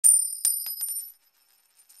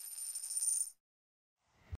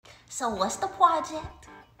So what's the project?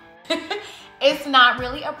 It's not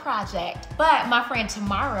really a project, but my friend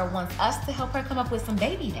Tamara wants us to help her come up with some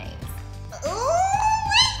baby names.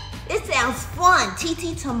 Ooh, it sounds fun.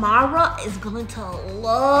 TT Tamara is going to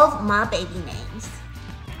love my baby names.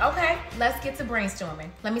 Okay, let's get to brainstorming.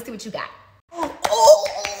 Let me see what you got. Oh,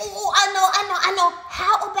 I know.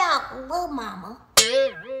 How about Lil Mama?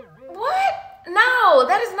 What? No,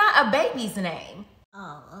 that is not a baby's name.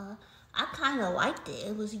 I kind of liked it.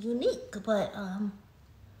 It was unique, but oh,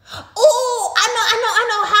 I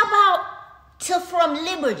know. How about To From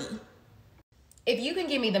Liberty? If you can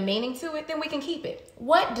give me the meaning to it, then we can keep it.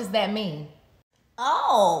 What does that mean?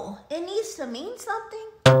 Oh, it needs to mean something?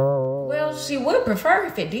 Well, she would prefer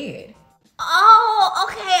if it did. Oh,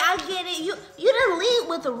 okay, I get it. You didn't lead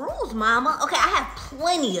with the rules, Mama. Okay, I have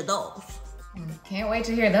plenty of those. Can't wait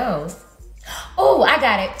to hear those. Oh, I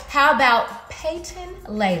got it. How about Peyton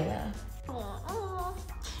Layla?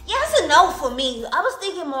 Yeah, it's a no for me. I was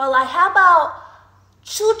thinking more like, how about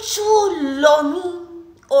Choo Choo Lomi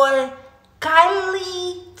or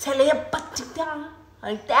Kylie Telepatia?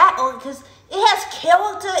 Like that, or because it has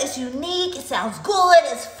character, it's unique, it sounds good,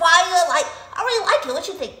 it's fire. Like, I really like it. What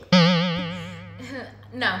you think?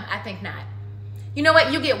 No, I think not. You know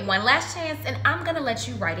what? You get one last chance, and I'm gonna let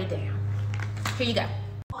you write it down. Here you go.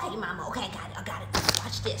 Okay, Mama. Okay, I got it.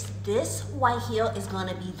 Watch this. This right here is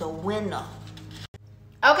gonna be the winner.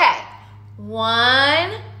 Okay.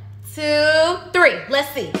 1, 2, 3. Let's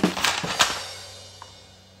see.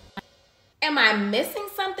 Am I missing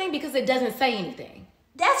something? Because it doesn't say anything.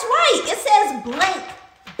 That's right. It says blank.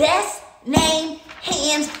 Best name,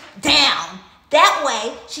 hands down. That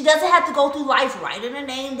way, she doesn't have to go through life writing her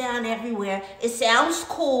name down everywhere. It sounds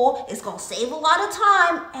cool. It's going to save a lot of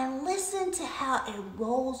time. And listen to how it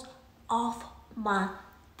rolls off my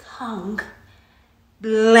tongue.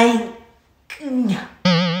 Blank.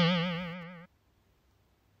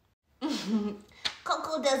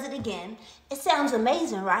 Coco does it again. It sounds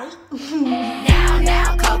amazing, right?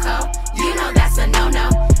 Now, Coco, you know that's a no-no.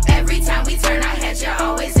 Every time we turn our heads, you're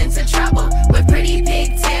always into trouble with pretty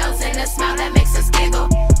big